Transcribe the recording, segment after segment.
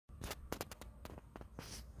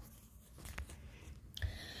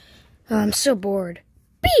Oh, I'm so bored.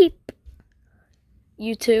 Peep!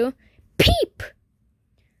 You too? Peep!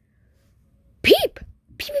 Peep!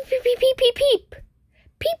 Peep, peep, peep, peep, peep, peep.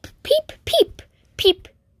 Peep, peep, peep, peep.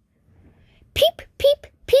 Peep, peep,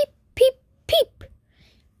 peep, peep, peep.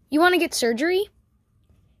 You want to get surgery?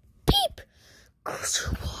 Peep! Cause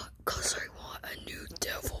I want a new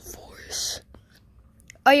devil voice.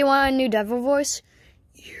 Oh, you want a new devil voice?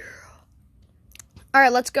 Yeah.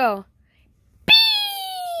 Alright, let's go.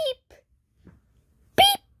 Beep!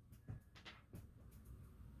 Beep!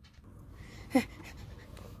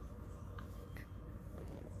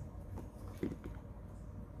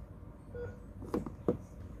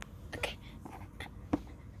 Okay.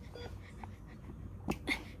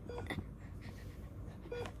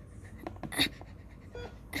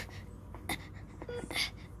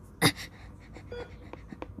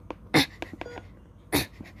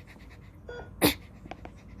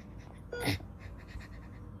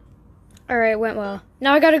 Alright, went well.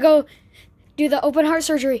 Now I gotta go do the open heart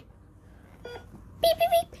surgery. Beep,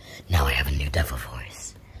 beep, beep. Now I have a new devil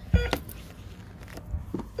voice.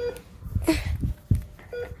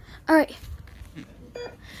 Alright.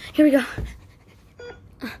 Here we go.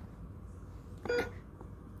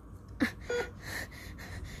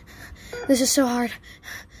 This is so hard.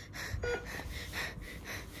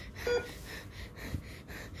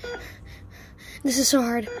 This is so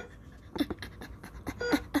hard.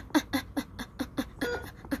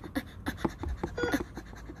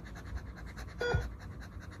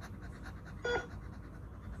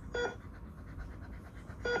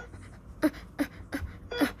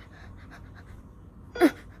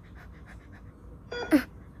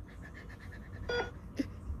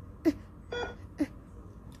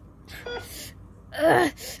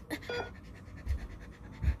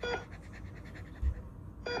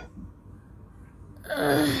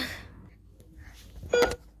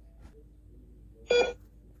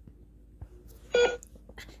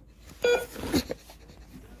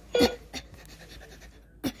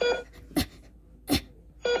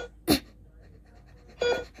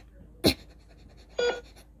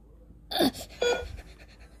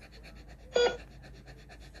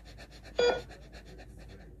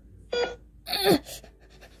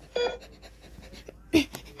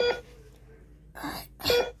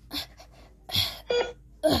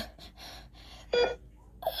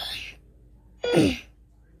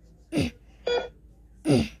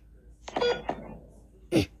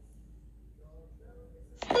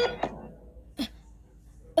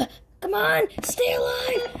 Come on, stay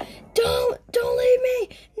alive. Don't leave me.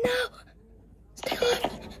 No. Stay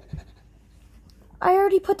alive. I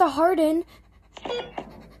already put the heart in.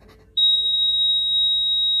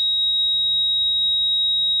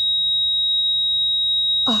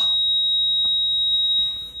 Oh.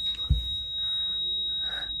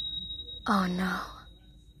 Oh no.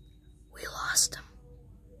 We lost him.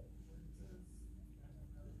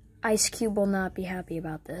 Ice Cube will not be happy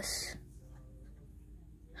about this.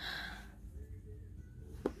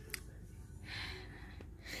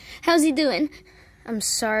 How's he doing? I'm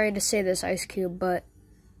sorry to say this, Ice Cube, but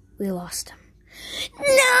we lost him.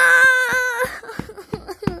 No!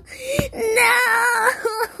 No!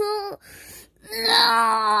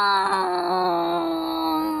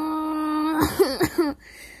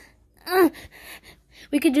 No!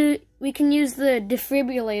 We can use the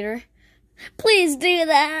defibrillator. Please do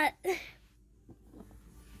that.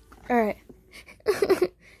 All right.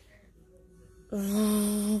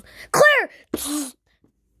 Clear.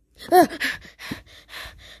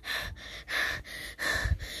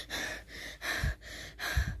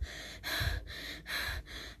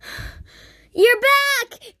 You're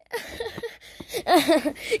back.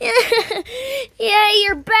 Yeah,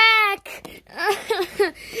 you're back.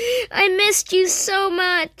 I missed you so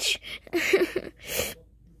much.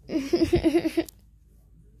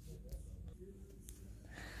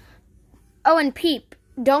 Oh, and Peep,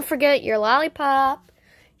 don't forget your lollipop.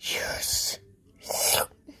 Yes.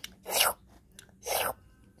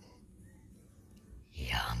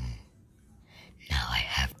 Yum. Now I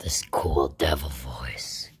have this cool devil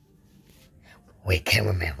voice. Wait,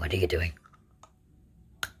 cameraman, what are you doing?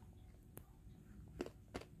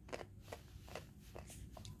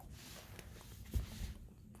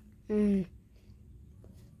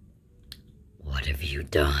 What have you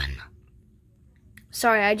done?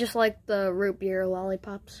 Sorry, I just like the root beer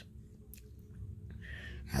lollipops.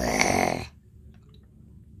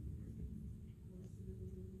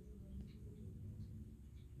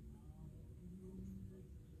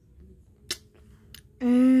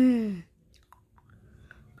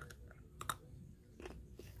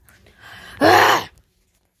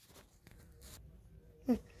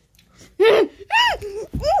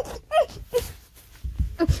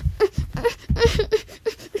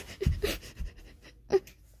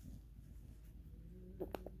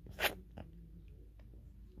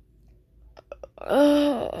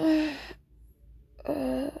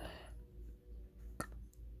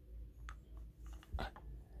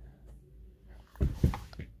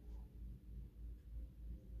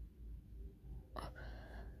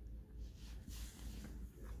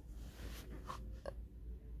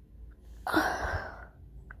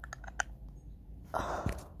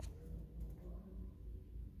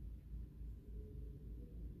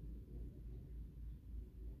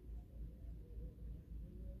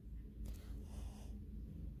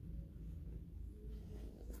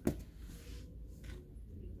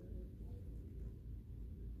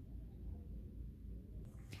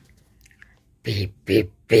 Beep,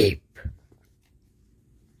 beep, beep.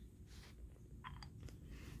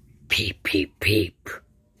 Peep, peep, peep.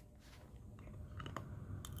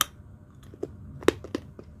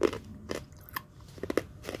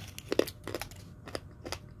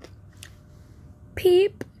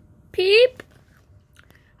 Peep, peep.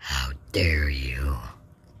 How dare you?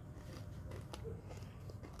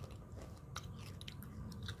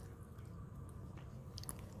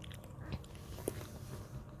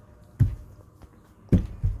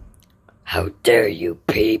 How dare you,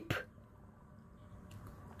 Peep?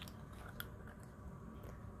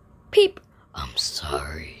 Peep. I'm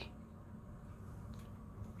sorry.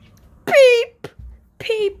 Peep,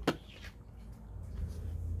 peep.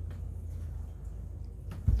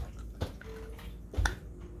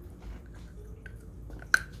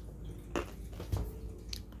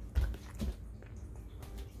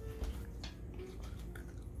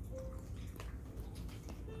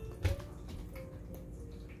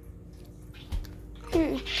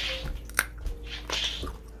 Peep.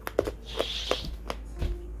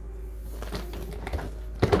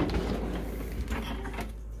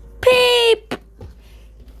 Peep.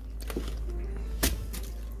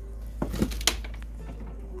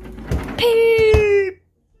 Peep. Peep.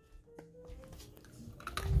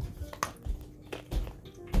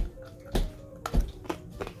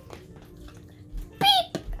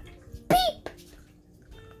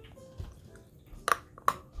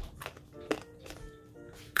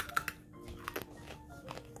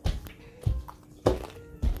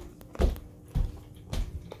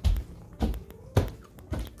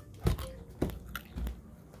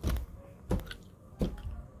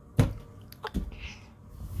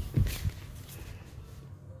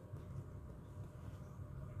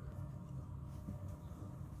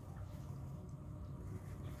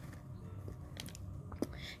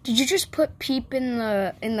 Did you just put Peep in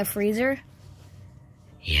the freezer?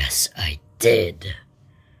 Yes, I did.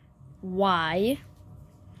 Why?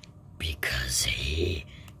 Because he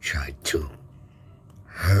tried to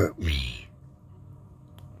hurt me.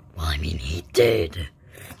 Well, I mean, he did.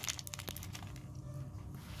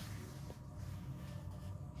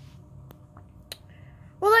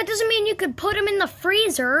 Well, that doesn't mean you could put him in the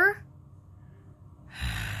freezer.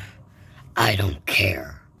 I don't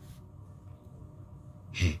care.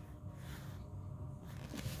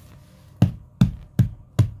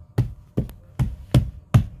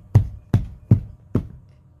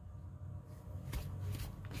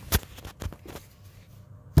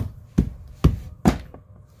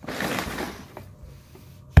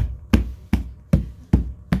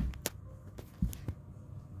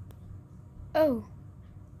 Oh.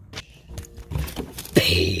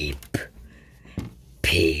 Peep.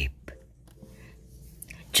 Peep.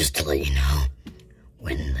 Just to let you know,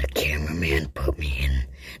 when the cameraman put me in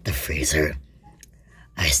the freezer,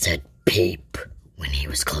 I said peep when he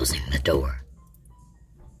was closing the door.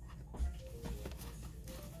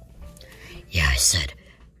 Yeah, I said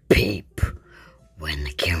peep when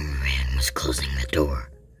the cameraman was closing the door.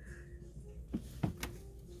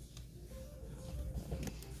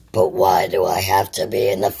 But why do I have to be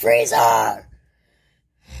in the freezer? I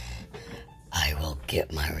will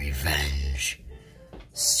get my revenge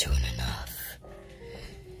soon enough.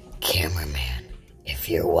 Cameraman, if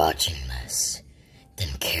you're watching this, then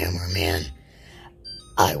cameraman,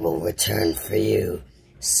 I will return for you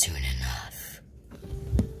soon enough.